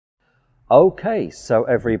Okay, so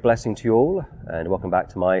every blessing to you all, and welcome back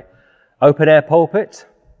to my open air pulpit.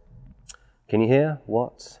 Can you hear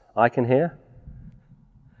what I can hear?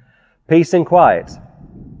 Peace and quiet.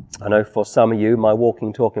 I know for some of you, my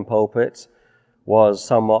walking, talking pulpit was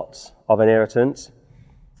somewhat of an irritant,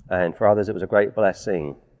 and for others it was a great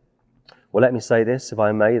blessing. Well, let me say this, if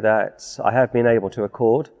I may, that I have been able to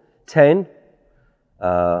record 10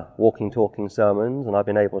 walking, talking sermons, and I've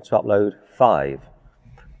been able to upload 5.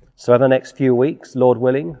 So over the next few weeks, Lord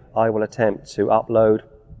willing, I will attempt to upload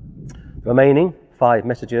the remaining 5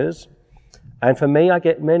 messages. And for me, I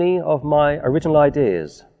get many of my original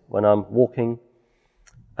ideas when I'm walking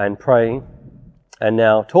and praying and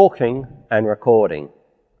now talking and recording.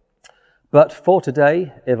 But for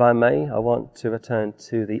today, if I may, I want to return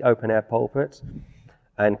to the open air pulpit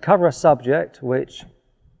and cover a subject which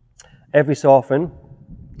every so often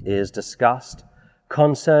is discussed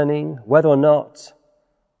concerning whether or not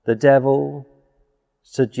the devil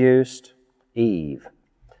seduced Eve.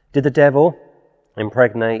 Did the devil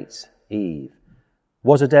impregnate Eve?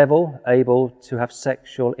 Was the devil able to have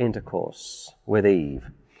sexual intercourse with Eve?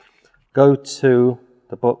 Go to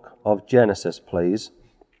the book of Genesis, please.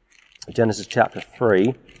 Genesis chapter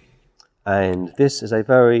 3. And this is a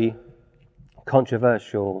very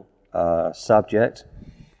controversial subject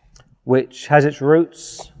which has its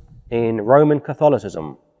roots in Roman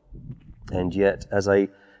Catholicism. And yet, as a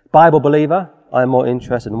Bible believer, I'm more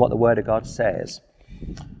interested in what the Word of God says.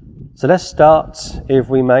 So let's start, if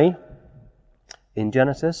we may, in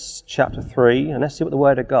Genesis chapter 3, and let's see what the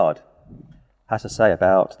Word of God has to say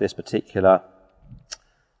about this particular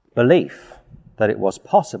belief that it was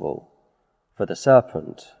possible for the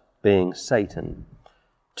serpent, being Satan,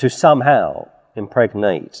 to somehow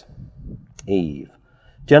impregnate Eve.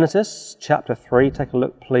 Genesis chapter 3, take a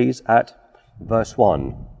look please at verse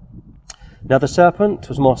 1. Now the serpent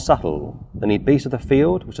was more subtle than any beast of the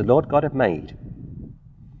field which the Lord God had made.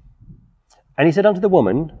 And he said unto the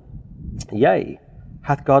woman, Yea,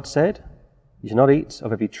 hath God said, You shall not eat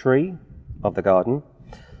of every tree of the garden?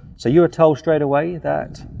 So you are told straight away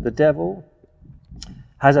that the devil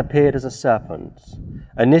has appeared as a serpent.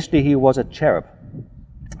 Initially he was a cherub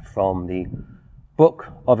from the book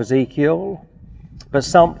of Ezekiel, but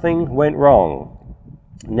something went wrong.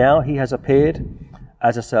 Now he has appeared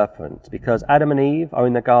as a serpent, because Adam and Eve are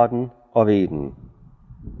in the Garden of Eden.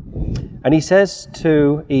 And he says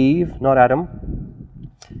to Eve, not Adam,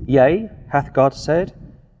 Yea, hath God said,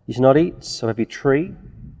 You shall not eat of every tree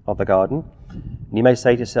of the garden? And you may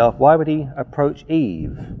say to yourself, why would he approach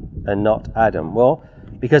Eve and not Adam? Well,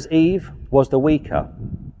 because Eve was the weaker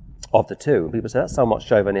of the two. People say, that's somewhat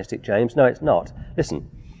chauvinistic, James. No, it's not. Listen,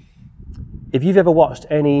 if you've ever watched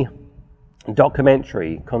any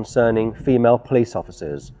documentary concerning female police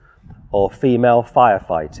officers or female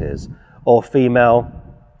firefighters or female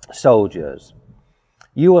soldiers,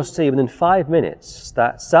 you will see within 5 minutes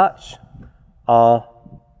that such are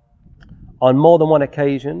on more than one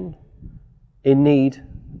occasion in need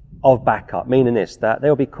of backup, meaning this, that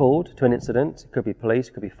they'll be called to an incident. It could be police,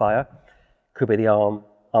 it could be fire, it could be the armed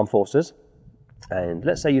forces, and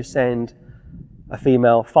let's say you send a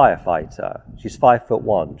female firefighter. She's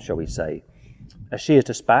 5'1", shall we say, as she is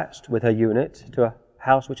dispatched with her unit to a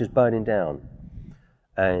house which is burning down.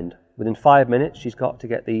 And within 5 minutes, she's got to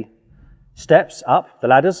get the steps up, the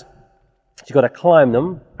ladders. She's got to climb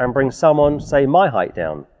them and bring someone, say, my height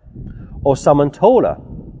down, or someone taller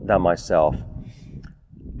than myself.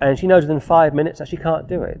 And she knows within 5 minutes that she can't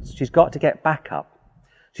do it. She's got to get back up.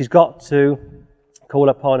 She's got to call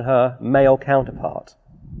upon her male counterpart.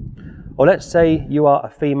 Or let's say you are a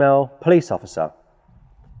female police officer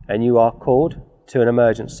and you are called to an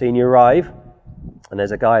emergency and you arrive and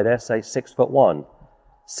there's a guy there, say 6'1",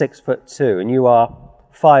 6'2", and you are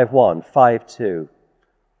 5'1", 5'2",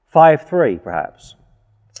 5'3", perhaps.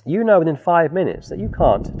 You know within 5 minutes that you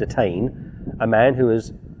can't detain a man who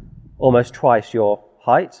is almost twice your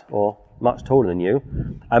height or much taller than you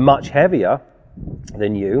and much heavier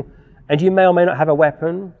than you, and you may or may not have a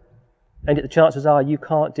weapon, and the chances are you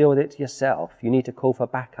can't deal with it yourself. You need to call for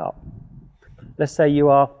backup. Let's say you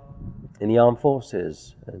are in the armed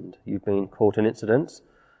forces and you've been caught in incidents,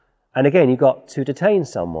 and again you've got to detain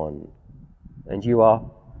someone, and you are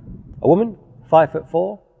a woman,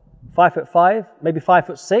 5'4", 5'5", maybe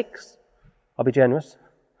 5'6", I'll be generous,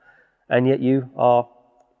 and yet you are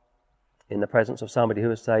in the presence of somebody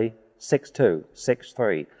who is, say, 6'2",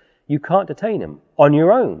 6'3". You can't detain him on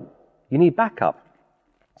your own. You need backup.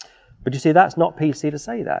 But you see, that's not PC to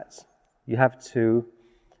say that. You have to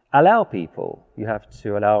allow people, you have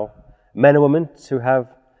to allow men and women to have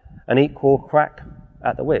an equal crack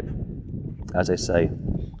at the whip, as they say,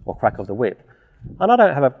 or crack of the whip. And I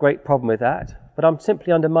don't have a great problem with that, but I'm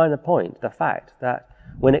simply undermining the point, the fact that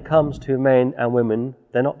when it comes to men and women,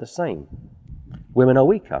 they're not the same. Women are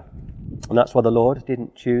weaker. And that's why the Lord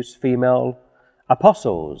didn't choose female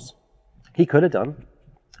apostles. He could have done.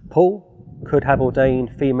 Paul could have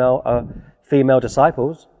ordained female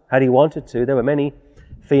disciples had he wanted to. There were many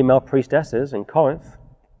female priestesses in Corinth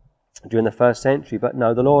during the first century, but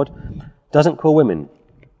no, the Lord doesn't call women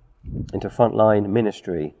into frontline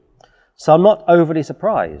ministry. So I'm not overly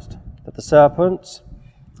surprised that the serpent,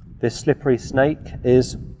 this slippery snake,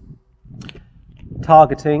 is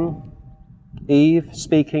targeting Eve,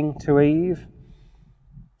 speaking to Eve.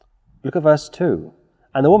 Look at verse 2.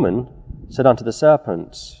 And the woman said unto the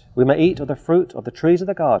serpent, We may eat of the fruit of the trees of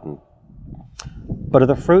the garden, but of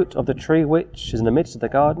the fruit of the tree which is in the midst of the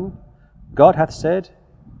garden, God hath said,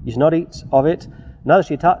 Ye shall not eat of it, neither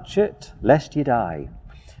shall ye touch it, lest ye die.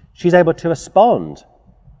 She's able to respond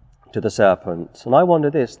to the serpent. And I wonder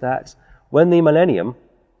this, that when the millennium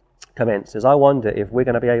commences, I wonder if we're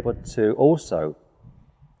going to be able to also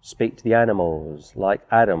speak to the animals like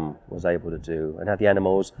Adam was able to do, and have the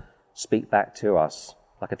animals speak back to us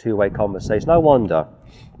like a two-way conversation. I wonder.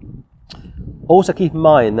 Also keep in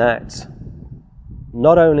mind that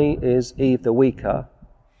not only is Eve the weaker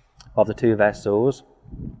of the two vessels,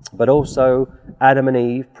 but also Adam and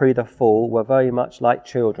Eve, pre the fall, were very much like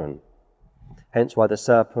children. Hence why the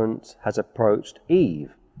serpent has approached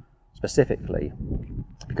Eve specifically,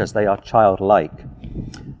 because they are childlike.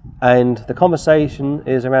 And the conversation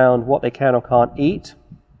is around what they can or can't eat.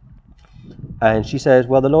 And she says,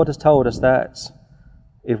 well, the Lord has told us that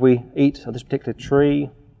if we eat of this particular tree,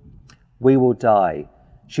 we will die.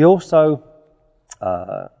 She also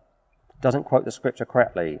doesn't quote the scripture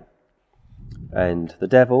correctly. And the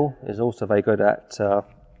devil is also very good at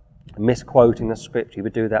misquoting the scripture. He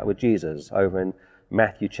would do that with Jesus over in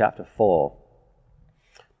Matthew chapter 4.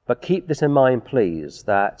 But keep this in mind, please,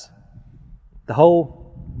 that the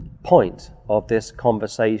whole point of this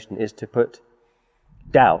conversation is to put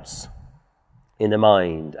doubts in the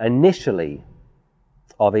mind, initially,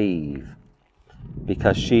 of Eve,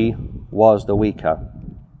 because she was the weaker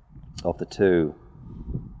of the two.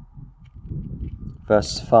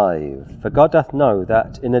 Verse 5, For God doth know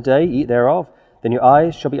that in the day ye eat thereof, then your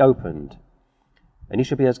eyes shall be opened, and ye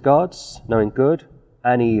shall be as gods, knowing good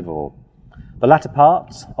and evil. The latter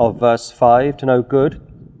part of verse 5, to know good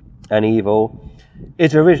and evil,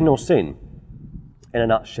 is original sin in a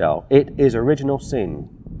nutshell. It is original sin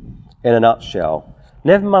in a nutshell.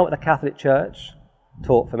 Never mind what the Catholic Church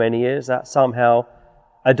taught for many years, that somehow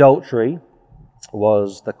adultery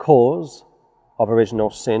was the cause of original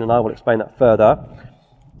sin, and I will explain that further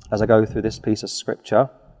as I go through this piece of scripture.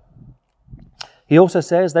 He also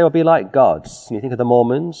says they will be like gods. And you think of the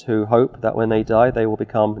Mormons who hope that when they die they will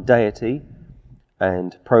become deity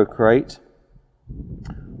and procreate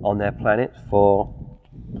on their planet for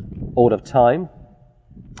all of time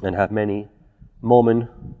and have many Mormon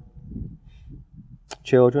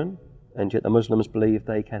children, and yet the Muslims believe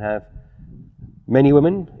they can have many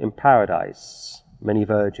women in paradise, many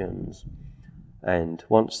virgins. And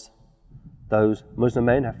once those Muslim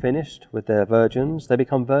men have finished with their virgins, they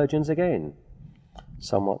become virgins again.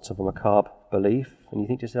 Somewhat of a macabre belief. And you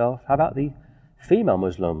think to yourself, how about the female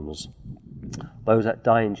Muslims? Those that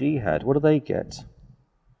die in jihad, what do they get?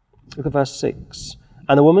 Look at verse 6.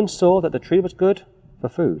 And the woman saw that the tree was good for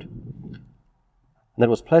food, and that it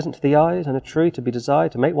was pleasant to the eyes, and a tree to be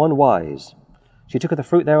desired to make one wise. She took of the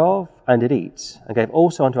fruit thereof, and did eat, and gave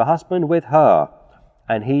also unto her husband with her,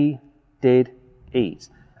 and he did eat.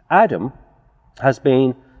 Adam has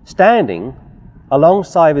been standing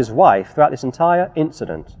alongside his wife throughout this entire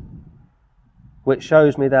incident, which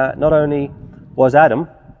shows me that not only was Adam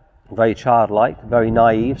very childlike, very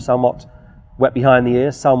naive, somewhat wet behind the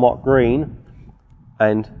ears, somewhat green,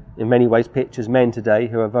 and in many ways pictures men today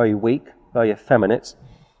who are very weak, very effeminate.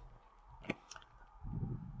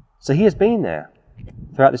 So he has been there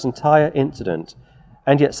throughout this entire incident,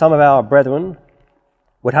 and yet some of our brethren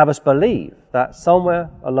would have us believe that somewhere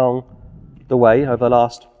along the way, over the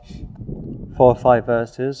last 4 or 5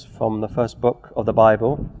 verses from the first book of the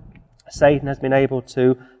Bible, Satan has been able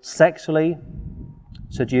to sexually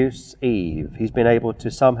seduce Eve. He's been able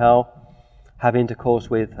to somehow have intercourse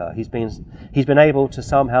with her. He's been able to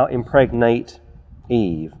somehow impregnate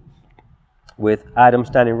Eve, with Adam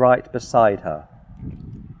standing right beside her.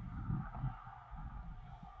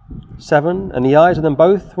 7, and the eyes of them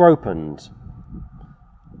both were opened,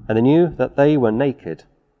 and they knew that they were naked.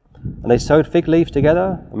 And they sewed fig leaves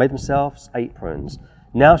together and made themselves aprons.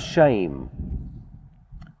 Now shame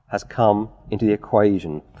has come into the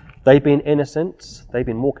equation. They've been innocent. They've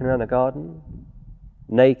been walking around the garden,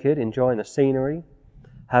 naked, enjoying the scenery,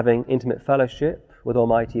 having intimate fellowship with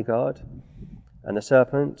Almighty God. And the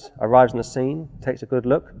serpent arrives on the scene, takes a good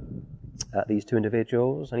look at these two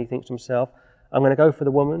individuals, and he thinks to himself, I'm going to go for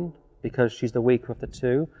the woman because she's the weaker of the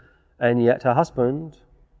two. And yet her husband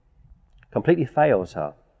completely fails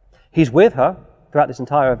her. He's with her throughout this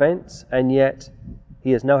entire event, and yet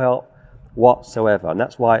he has no help whatsoever. And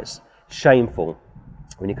that's why it's shameful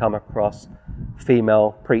when you come across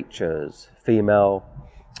female preachers, female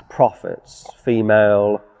prophets,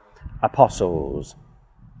 female apostles,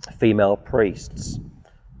 female priests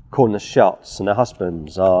calling the shots, and their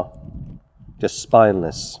husbands are just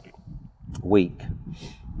spineless, weak.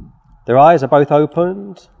 Their eyes are both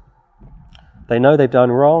opened. They know they've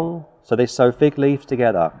done wrong, so they sew fig leaves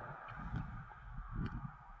together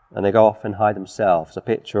and they go off and hide themselves. A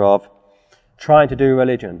picture of trying to do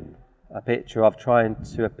religion, a picture of trying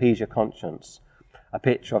to appease your conscience, a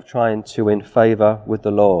picture of trying to win favour with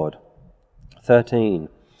the Lord. 13.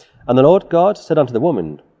 And the Lord God said unto the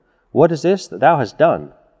woman, What is this that thou hast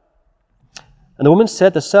done? And the woman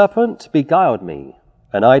said, The serpent beguiled me,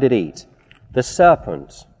 and I did eat. The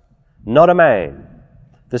serpent, not a man.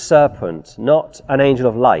 The serpent, not an angel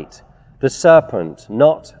of light. The serpent,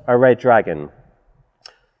 not a red dragon.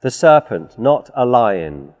 The serpent, not a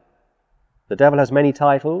lion. The devil has many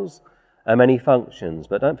titles and many functions,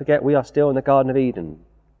 but don't forget we are still in the Garden of Eden.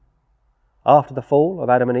 After the fall of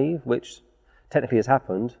Adam and Eve, which technically has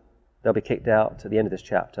happened, they'll be kicked out at the end of this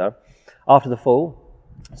chapter. After the fall,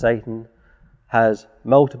 Satan has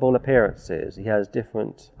multiple appearances. He has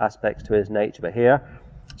different aspects to his nature, but here,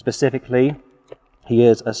 specifically, he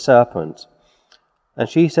is a serpent. And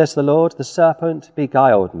she says to the Lord, The serpent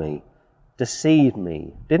beguiled me, deceived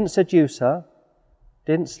me, didn't seduce her,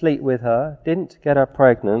 didn't sleep with her, didn't get her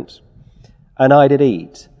pregnant, and I did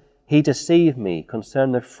eat. He deceived me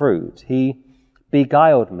concerning the fruit. He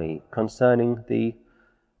beguiled me concerning the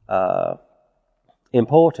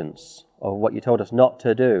importance of what you told us not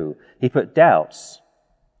to do. He put doubts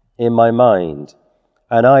in my mind,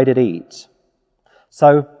 and I did eat.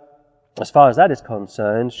 So, as far as that is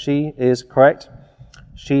concerned, she is correct.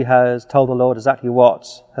 She has told the Lord exactly what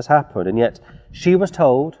has happened, and yet she was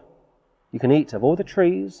told, you can eat of all the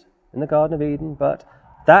trees in the Garden of Eden, but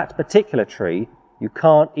that particular tree you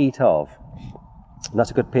can't eat of. And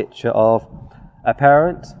that's a good picture of a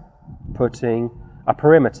parent putting a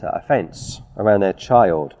perimeter, a fence, around their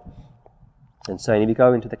child, and saying, if you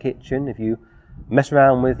go into the kitchen, if you mess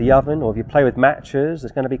around with the oven, or if you play with matches,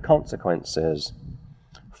 there's going to be consequences.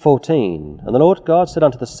 14. And the Lord God said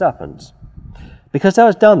unto the serpent, Because thou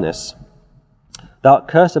hast done this, thou art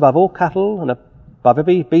cursed above all cattle, and above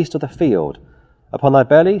every beast of the field. Upon thy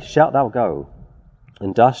belly shalt thou go,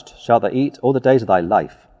 and dust shalt thou eat all the days of thy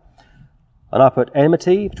life. And I put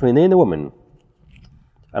enmity between thee and the woman,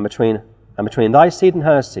 and between thy seed and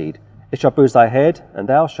her seed. It shall bruise thy head, and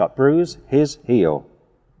thou shalt bruise his heel.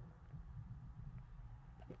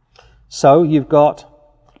 So you've got,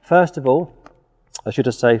 first of all, I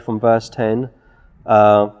should say from verse 10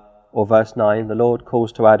 or verse 9, the Lord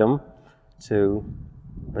calls to Adam to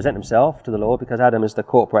present himself to the Lord, because Adam is the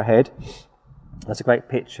corporate head. That's a great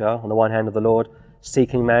picture, on the one hand, of the Lord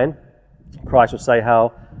seeking man. Christ will say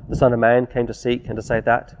how the Son of Man came to seek and to save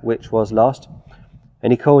that which was lost.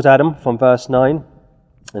 And he calls Adam from verse 9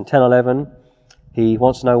 and 10, 11. He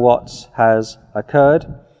wants to know what has occurred.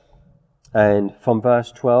 And from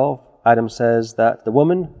verse 12, Adam says that the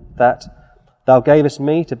woman that thou gavest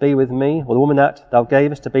me to be with me, or the woman that thou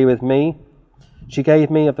gavest to be with me, she gave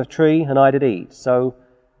me of the tree, and I did eat. So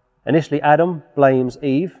initially Adam blames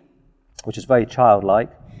Eve, which is very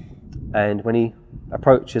childlike. And when he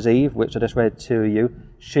approaches Eve, which I just read to you,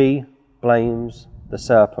 she blames the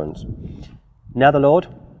serpent. Now the Lord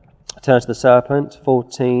turns to the serpent,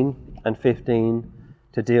 14 and 15,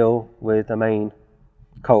 to deal with the main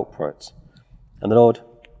culprit. And the Lord,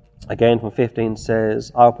 again from 15,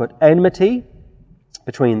 says, I'll put enmity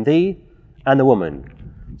between thee and the woman.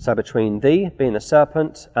 So between thee, being the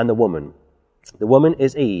serpent, and the woman. The woman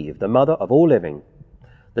is Eve, the mother of all living.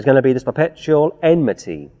 There's going to be this perpetual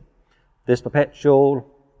enmity, this perpetual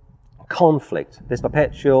conflict, this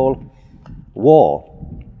perpetual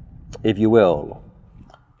war, if you will,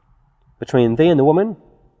 between thee and the woman,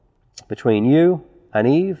 between you and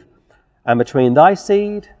Eve, and between thy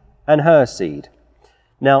seed and her seed.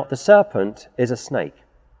 Now, the serpent is a snake,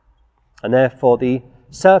 and therefore the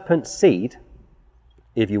serpent's seed,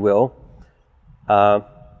 if you will,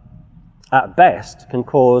 at best can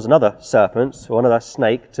cause another serpent or another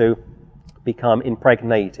snake to become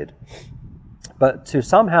impregnated. But to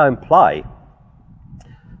somehow imply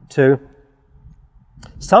to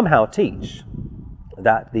somehow teach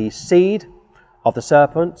that the seed of the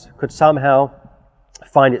serpent could somehow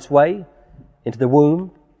find its way into the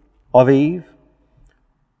womb of Eve,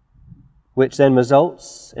 which then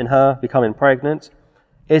results in her becoming pregnant,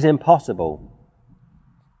 is impossible.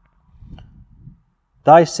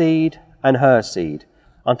 Thy seed and her seed.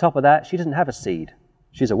 On top of that, she doesn't have a seed.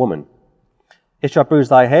 She's a woman. It shall bruise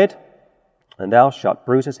thy head, and thou shalt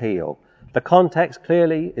bruise his heel. The context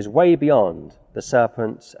clearly is way beyond the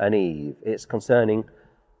serpent and Eve. It's concerning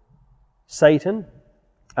Satan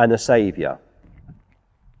and the Saviour.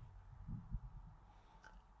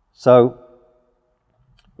 So,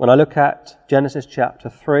 when I look at Genesis chapter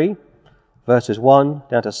 3, verses 1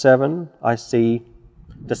 down to 7, I see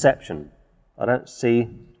deception. I don't see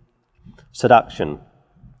seduction.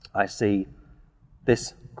 I see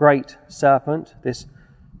this great serpent, this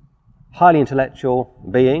highly intellectual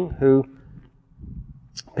being who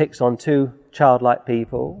picks on two childlike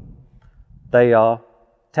people. They are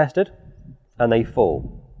tested and they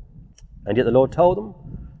fall. And yet the Lord told them,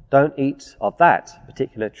 don't eat of that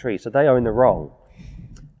particular tree. So they are in the wrong.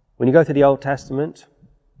 When you go through the Old Testament,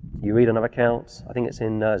 you read another account, I think it's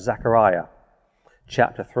in Zechariah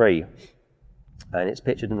chapter 3, and it's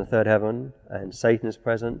pictured in the third heaven, and Satan is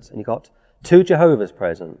present, and you've got two Jehovahs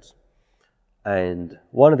present. And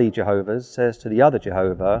one of the Jehovahs says to the other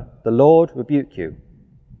Jehovah, the Lord rebuke you,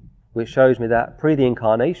 which shows me that pre the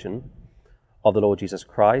incarnation of the Lord Jesus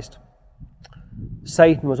Christ,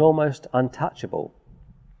 Satan was almost untouchable.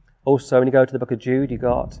 Also, when you go to the book of Jude, you've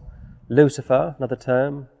got Lucifer, another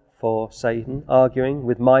term for Satan, arguing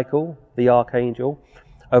with Michael, the archangel,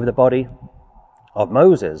 over the body of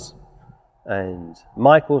Moses. And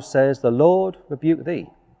Michael says, the Lord rebuke thee.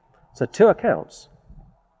 So two accounts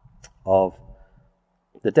of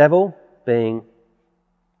the devil being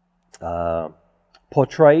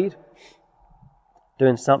portrayed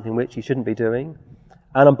doing something which he shouldn't be doing.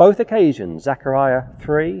 And on both occasions, Zechariah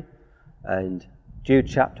 3 and Jude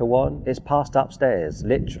chapter 1, is passed upstairs,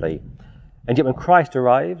 literally. And yet when Christ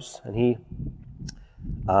arrives and he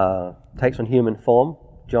takes on human form,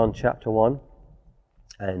 John chapter 1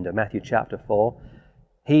 and Matthew chapter 4,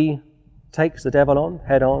 he takes the devil on,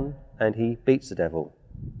 head on, and he beats the devil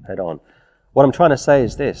head on. What I'm trying to say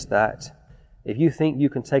is this, that if you think you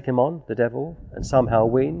can take him on, the devil, and somehow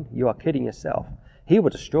win, you are kidding yourself. He will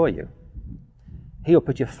destroy you. He will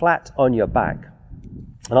put you flat on your back.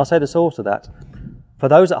 And I'll say this also, that for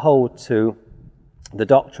those that hold to the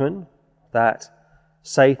doctrine that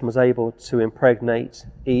Satan was able to impregnate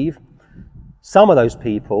Eve, some of those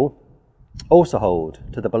people also hold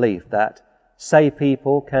to the belief that saved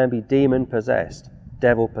people can be demon-possessed,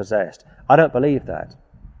 devil-possessed. I don't believe that.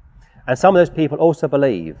 And some of those people also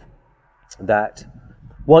believe that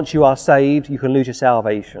once you are saved, you can lose your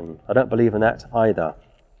salvation. I don't believe in that either.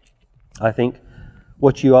 I think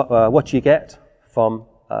what you get from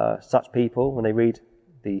such people when they read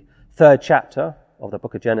the third chapter of the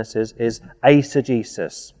book of Genesis is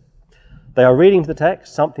eisegesis. They are reading the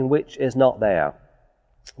text something which is not there.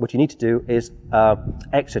 What you need to do is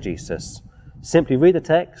exegesis. Simply read the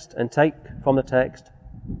text and take from the text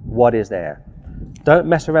what is there. Don't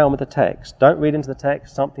mess around with the text. Don't read into the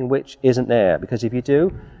text something which isn't there, because if you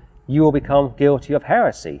do, you will become guilty of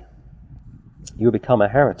heresy. You will become a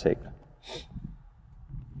heretic.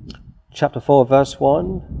 Chapter 4, verse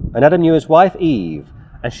 1. And Adam knew his wife Eve,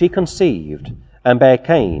 and she conceived, and bare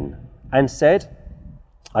Cain, and said,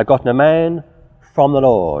 I gotten a man from the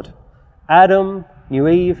Lord. Adam knew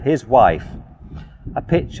Eve, his wife. A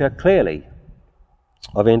picture clearly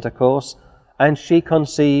of intercourse. And she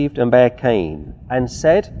conceived and bare Cain, and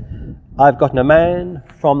said, I've gotten a man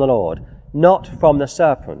from the Lord, not from the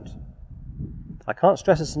serpent. I can't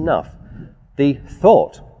stress this enough. The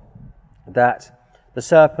thought that the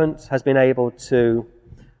serpent has been able to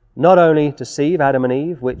not only deceive Adam and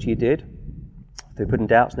Eve, which he did, through putting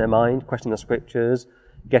doubts in their mind, questioning the scriptures,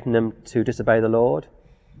 getting them to disobey the Lord,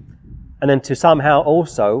 and then to somehow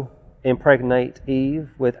also impregnate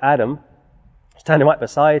Eve with Adam standing right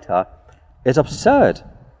beside her, is absurd.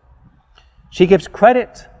 She gives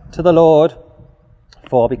credit to the Lord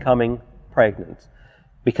for becoming pregnant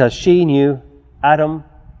because she knew Adam,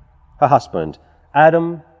 her husband.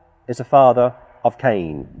 Adam is the father of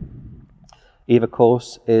Cain. Eve, of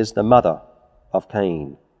course, is the mother of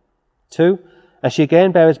Cain. 2, and she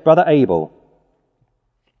again bare his brother Abel.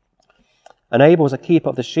 And Abel was a keeper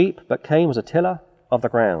of the sheep, but Cain was a tiller of the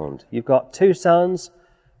ground. You've got 2 sons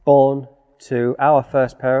born to our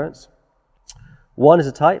first parents. One is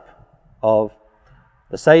a type of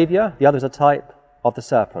the Saviour, the other is a type of the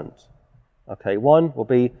serpent. Okay, one will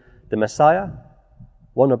be the Messiah,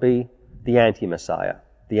 One will be the anti-Messiah,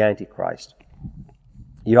 the Antichrist.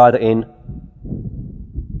 You're either in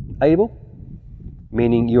Abel,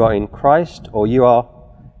 meaning you are in Christ, or you are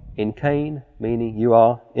in Cain, meaning you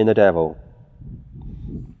are in the devil.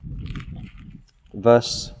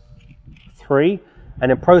 Verse 3,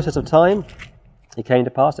 and in process of time it came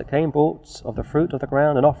to pass that Cain brought of the fruit of the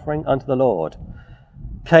ground an offering unto the Lord.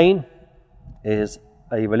 Cain is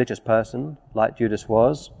a religious person, like Judas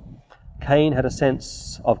was. Cain had a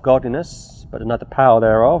sense of godliness, but not the power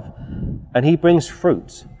thereof, and he brings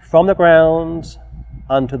fruit from the ground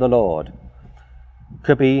unto the Lord.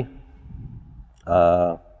 Could be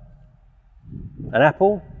an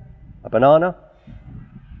apple, a banana.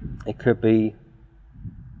 It could be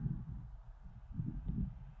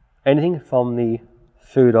anything from the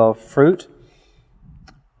food of fruit.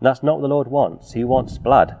 And that's not what the Lord wants. He wants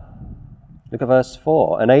blood. Look at verse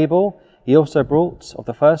 4. And Abel he also brought of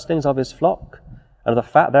the firstlings of his flock and of the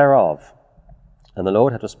fat thereof. And the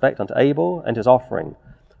Lord had respect unto Abel and his offering.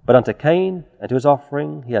 But unto Cain and to his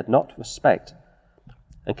offering he had not respect.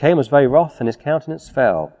 And Cain was very wroth, and his countenance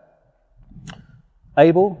fell.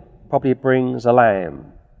 Abel probably brings a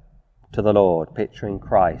lamb to the Lord, picturing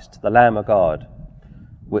Christ, the Lamb of God,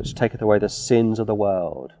 which taketh away the sins of the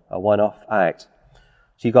world, a one-off act.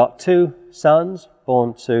 So you got two sons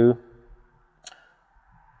born to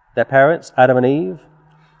their parents, Adam and Eve.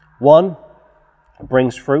 One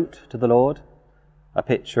brings fruit to the Lord, a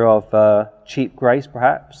picture of cheap grace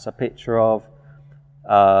perhaps, a picture of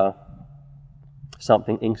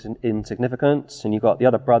something insignificant. And you've got the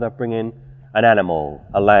other brother bringing an animal,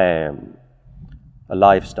 a lamb, a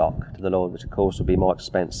livestock to the Lord, which of course will be more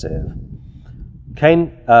expensive. Cain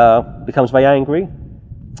becomes very angry.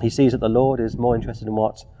 He sees that the Lord is more interested in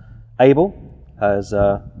what Abel has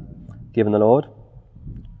given the Lord.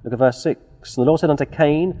 Look at verse 6. And the Lord said unto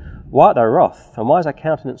Cain, why art thou wroth, and why is thy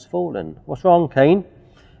countenance fallen? What's wrong, Cain?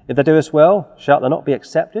 If thou doest well, shalt thou not be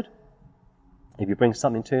accepted? If you bring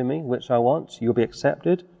something to me which I want, you'll be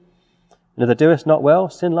accepted. And if thou doest not well,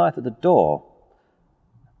 sin lieth at the door.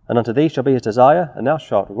 And unto thee shall be his desire, and thou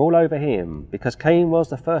shalt rule over him, because Cain was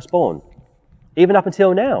the firstborn. Even up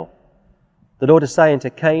until now, the Lord is saying to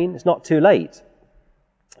Cain, it's not too late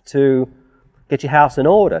to get your house in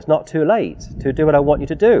order. It's not too late to do what I want you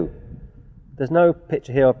to do. There's no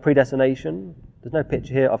picture here of predestination. There's no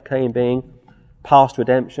picture here of Cain being past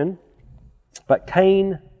redemption. But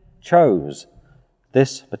Cain chose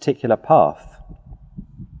this particular path.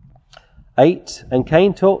 8, and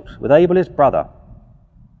Cain talked with Abel his brother.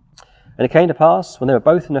 And it came to pass, when they were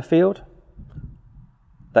both in the field,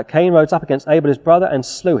 that Cain rose up against Abel his brother and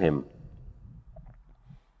slew him.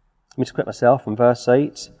 Let me just quote myself from verse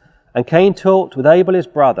 8. And Cain talked with Abel his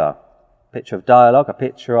brother. Picture of dialogue, a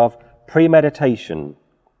picture of premeditation.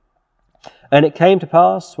 And it came to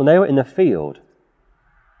pass, when they were in the field,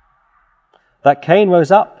 that Cain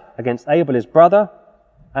rose up against Abel his brother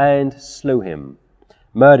and slew him,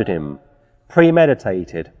 murdered him,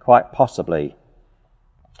 premeditated, quite possibly.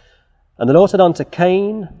 And the Lord said unto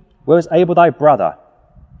Cain, where is Abel thy brother?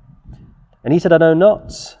 And he said, I know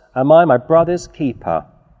not. Am I my brother's keeper?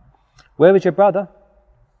 Where is your brother?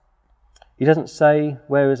 He doesn't say,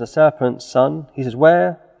 where is the serpent's son? He says,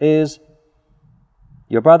 where is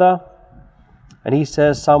your brother? And he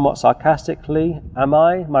says, somewhat sarcastically, am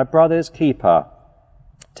I my brother's keeper?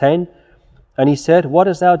 10, and he said, what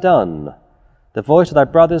hast thou done? The voice of thy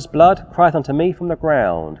brother's blood crieth unto me from the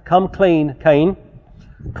ground. Come clean, Cain,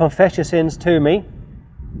 confess your sins to me,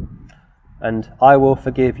 and I will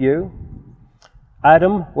forgive you.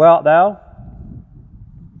 Adam, where art thou?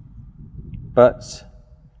 But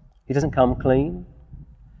he doesn't come clean.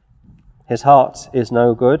 His heart is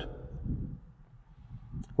no good.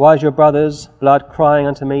 Why is your brother's blood crying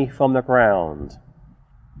unto me from the ground?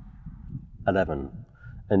 11.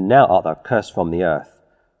 And now art thou cursed from the earth,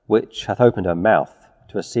 which hath opened her mouth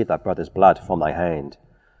to receive thy brother's blood from thy hand.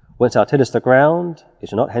 Whence thou tillest the ground, it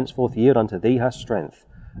shall not henceforth yield unto thee her strength.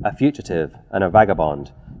 A fugitive and a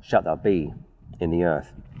vagabond shalt thou be in the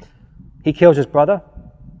earth. He kills his brother.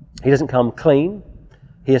 He doesn't come clean.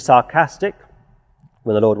 He is sarcastic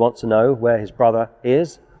when the Lord wants to know where his brother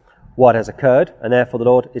is, what has occurred, and therefore the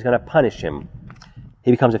Lord is going to punish him.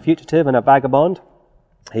 He becomes a fugitive and a vagabond.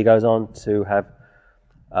 He goes on to have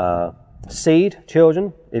seed,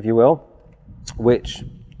 children, if you will, which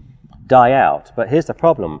die out. But here's the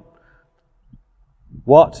problem.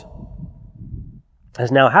 What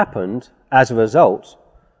has now happened as a result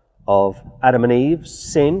of Adam and Eve's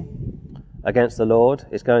sin against the Lord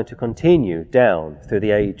is going to continue down through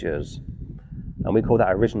the ages. And we call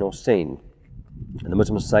that original sin. And the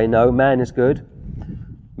Muslims say, no, man is good.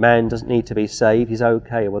 man doesn't need to be saved, he's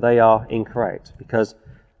okay. Well, they are incorrect, because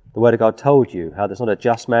the Word of God told you how there's not a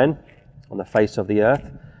just man on the face of the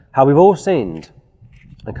earth, how we've all sinned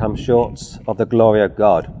and come short of the glory of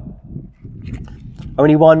God.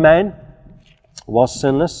 Only one man was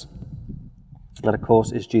sinless, and that, of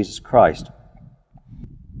course, is Jesus Christ.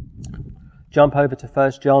 Jump over to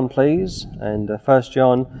 1 John, please. And 1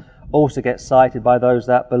 John also gets cited by those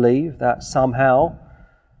that believe that somehow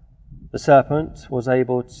the serpent was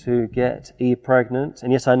able to get Eve pregnant.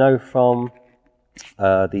 And yes, I know from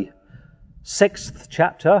the 6th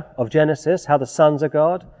chapter of Genesis how the sons of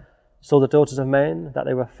God saw the daughters of men, that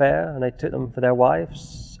they were fair, and they took them for their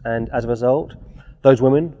wives. And as a result, those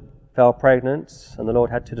women fell pregnant, and the Lord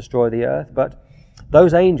had to destroy the earth. But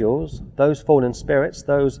those angels, those fallen spirits,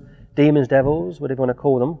 those demons, devils, whatever you want to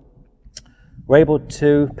call them, were able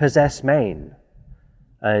to possess men,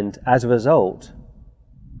 and as a result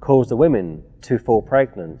cause the women to fall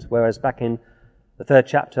pregnant. Whereas back in the 3rd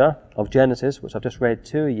chapter of Genesis, which I've just read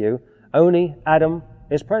to you, only Adam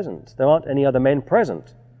is present. There aren't any other men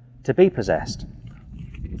present to be possessed.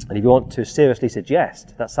 And if you want to seriously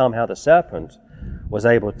suggest that somehow the serpent was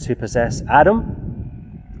able to possess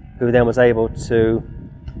Adam, who then was able to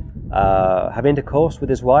have intercourse with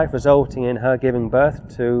his wife, resulting in her giving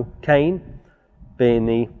birth to Cain, being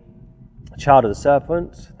the child of the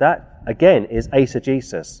serpent, that again is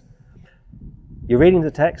eisegesis. You're reading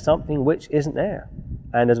the text something which isn't there,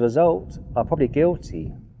 and as a result are probably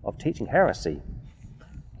guilty of teaching heresy.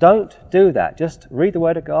 Don't do that. Just read the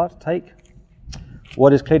Word of God, take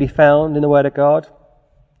what is clearly found in the Word of God,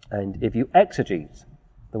 and if you exegete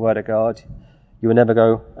the Word of God, you will never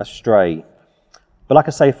go astray. But like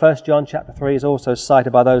I say, 1 John chapter 3 is also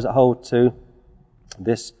cited by those that hold to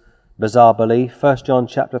this bizarre belief. 1 John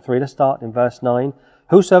chapter 3, let's start in verse 9.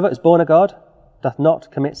 Whosoever is born of God doth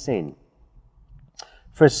not commit sin,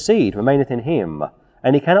 for his seed remaineth in him,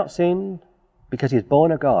 and he cannot sin because he is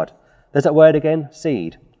born of God. There's that word again,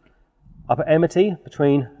 seed. I put enmity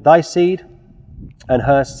between thy seed and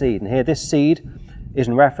her seed. And here this seed is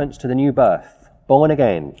in reference to the new birth, born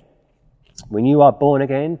again. When you are born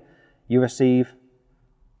again, you receive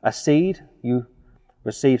a seed, you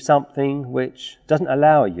receive something which doesn't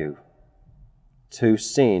allow you to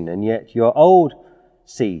sin, and yet your old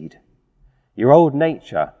seed, your old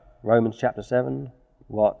nature, Romans chapter 7,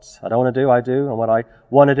 what I don't want to do, I do, and what I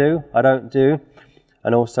want to do, I don't do,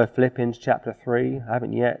 and also Philippians chapter 3, I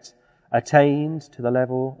haven't yet attained to the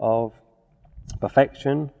level of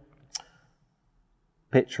perfection,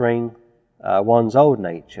 picturing one's old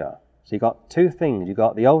nature. So you've got two things, you've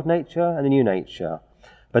got the old nature and the new nature.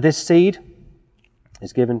 But this seed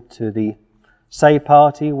is given to the saved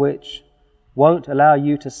party which won't allow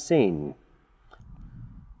you to sin.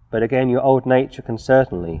 But again, your old nature can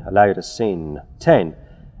certainly allow you to sin. 10.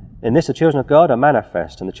 In this the children of God are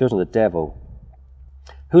manifest, and the children of the devil.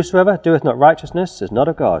 Whosoever doeth not righteousness is not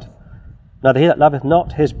of God, neither he that loveth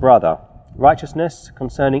not his brother. Righteousness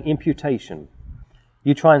concerning imputation.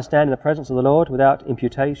 You try and stand in the presence of the Lord without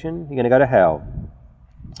imputation, you're going to go to hell.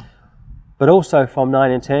 But also from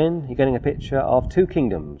 9 and 10, you're getting a picture of two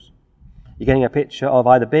kingdoms. You're getting a picture of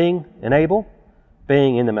either being in Abel,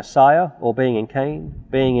 being in the Messiah, or being in Cain,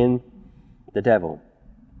 being in the devil.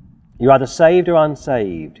 You're either saved or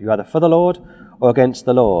unsaved. You're either for the Lord or against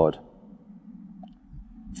the Lord.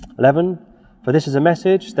 11. For this is a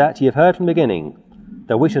message that ye have heard from the beginning,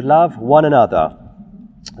 that we should love one another.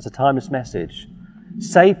 It's a timeless message.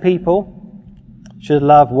 Saved people should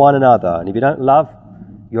love one another. And if you don't love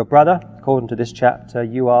your brother, according to this chapter,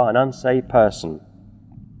 you are an unsaved person.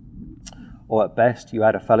 Or at best, you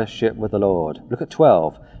had a fellowship with the Lord. Look at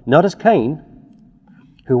 12. Not as Cain,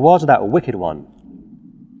 who was that wicked one,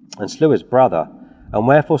 and slew his brother. And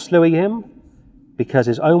wherefore slew he him? Because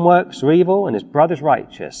his own works were evil, and his brother's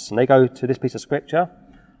righteous. And they go to this piece of scripture,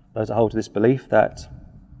 those that hold to this belief, that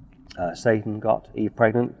Satan got Eve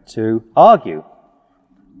pregnant, to argue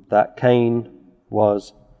that Cain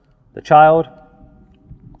was the child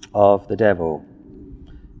of the devil.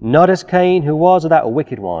 Not as Cain, who was that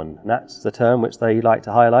wicked one, and that's the term which they like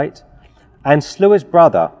to highlight, and slew his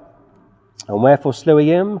brother. And wherefore slew he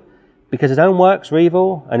him? Because his own works were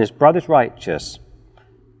evil, and his brother's righteous.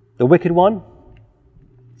 The wicked one,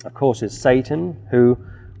 of course, is Satan, who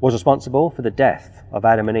was responsible for the death of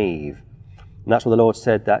Adam and Eve. And that's what the Lord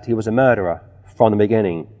said, that he was a murderer from the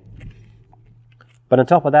beginning. But on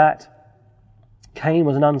top of that, Cain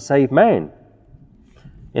was an unsaved man.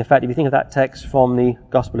 In fact, if you think of that text from the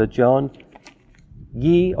Gospel of John,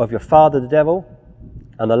 ye of your father the devil,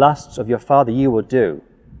 and the lusts of your father ye will do,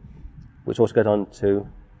 which also goes on to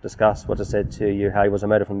discuss what I said to you, how he was a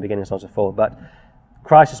murderer from the beginning and so on and so forth. But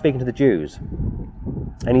Christ is speaking to the Jews.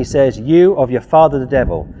 And he says, you of your father the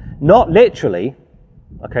devil. Not literally,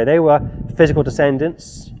 okay, they were physical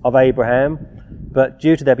descendants of Abraham, but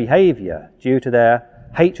due to their behavior, due to their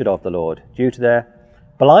hatred of the Lord, due to their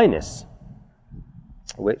blindness,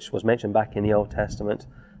 which was mentioned back in the Old Testament,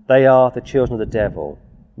 they are the children of the devil.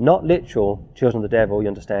 Not literal children of the devil, you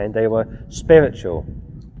understand. They were spiritual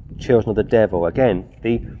children of the devil. Again,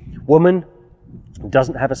 the woman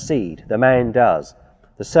doesn't have a seed. The man does.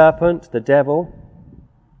 The serpent, the devil,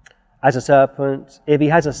 as a serpent, if he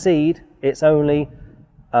has a seed, it's only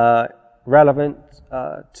relevant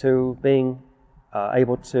to being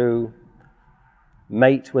able to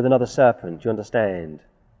mate with another serpent, you understand?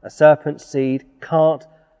 A serpent's seed can't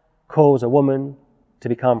cause a woman to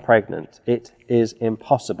become pregnant. It is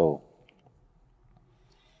impossible.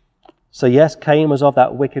 So yes, Cain was of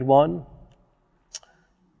that wicked one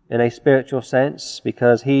in a spiritual sense,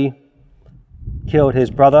 because he killed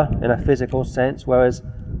his brother in a physical sense, whereas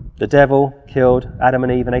the devil killed Adam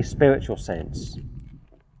and Eve in a spiritual sense.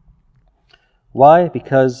 Why?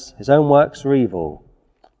 Because his own works are evil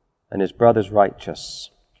and his brother's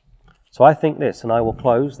righteous. So I think this, and I will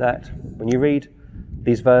close, that when you read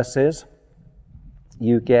these verses,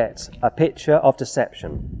 you get a picture of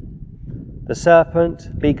deception. The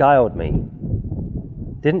serpent beguiled me,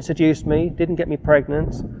 didn't seduce me, didn't get me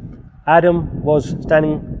pregnant. Adam was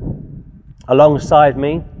standing alongside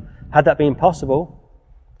me. Had that been possible,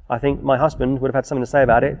 I think my husband would have had something to say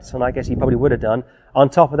about it, and I guess he probably would have done. On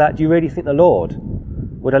top of that, do you really think the Lord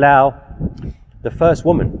would allow the first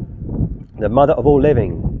woman, the mother of all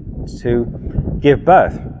living, to give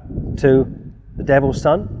birth to the devil's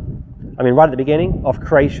son? I mean, right at the beginning of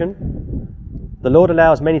creation, the Lord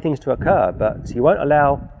allows many things to occur, but he won't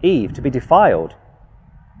allow Eve to be defiled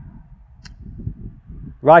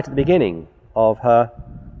right at the beginning of her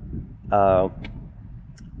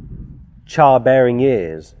childbearing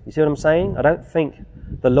years. You see what I'm saying? I don't think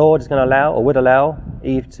the Lord is going to allow, or would allow,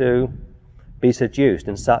 Eve to be seduced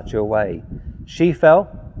in such a way. She fell,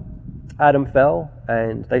 Adam fell,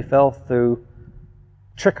 and they fell through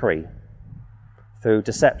trickery, through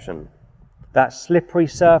deception. That slippery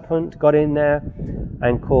serpent got in there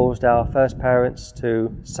and caused our first parents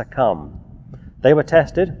to succumb. They were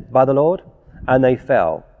tested by the Lord, and they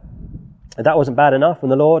fell. And that wasn't bad enough. When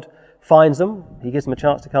the Lord finds them, he gives them a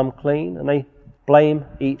chance to come clean, and they blame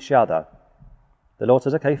each other. The Lord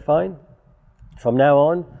says, okay, fine. From now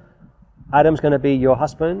on, Adam's going to be your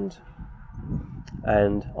husband,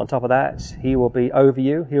 and on top of that, he will be over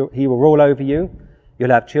you. He will rule over you.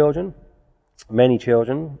 You'll have children, many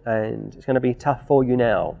children, and it's going to be tough for you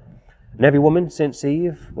now. And every woman since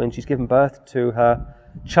Eve, when she's given birth to her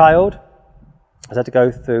child, has had to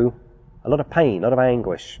go through a lot of pain, a lot of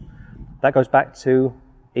anguish. That goes back to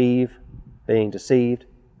Eve being deceived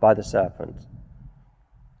by the serpent.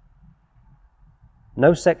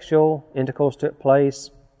 No sexual intercourse took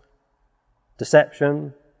place,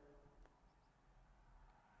 deception,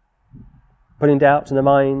 putting doubts in the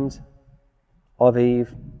mind of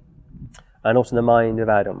Eve and also in the mind of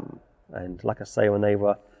Adam. And like I say, when they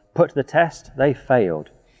were put to the test, they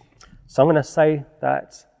failed. So I'm going to say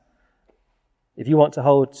that if you want to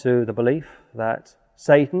hold to the belief that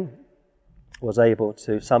Satan was able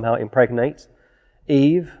to somehow impregnate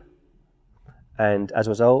Eve, and as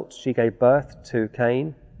a result she gave birth to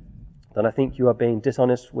Cain, then I think you are being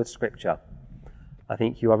dishonest with Scripture. I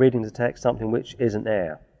think you are reading the text something which isn't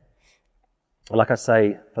there. And like I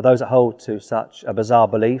say, for those that hold to such a bizarre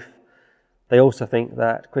belief, they also think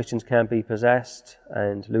that Christians can be possessed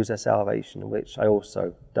and lose their salvation, which I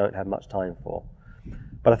also don't have much time for.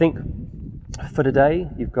 But I think for today,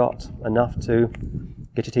 you've got enough to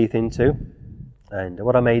get your teeth into. And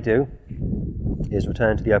what I may do is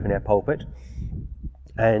return to the open air pulpit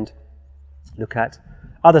and look at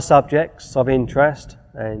other subjects of interest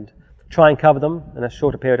and try and cover them in a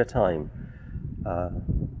shorter period of time.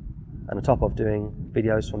 And on top of doing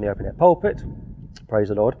videos from the open air pulpit, praise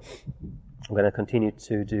the Lord, I'm going to continue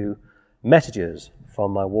to do messages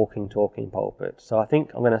from my walking, talking pulpit. So I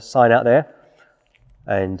think I'm going to sign out there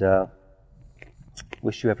and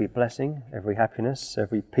wish you every blessing, every happiness,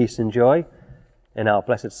 every peace and joy in our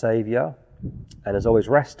blessed Saviour. And as always,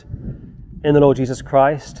 rest in the Lord Jesus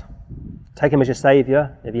Christ. Take Him as your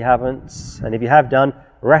Saviour if you haven't, and if you have done,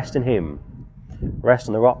 rest in Him. Rest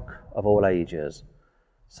on the rock of all ages.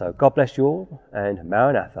 So God bless you all, and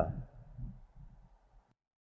Maranatha.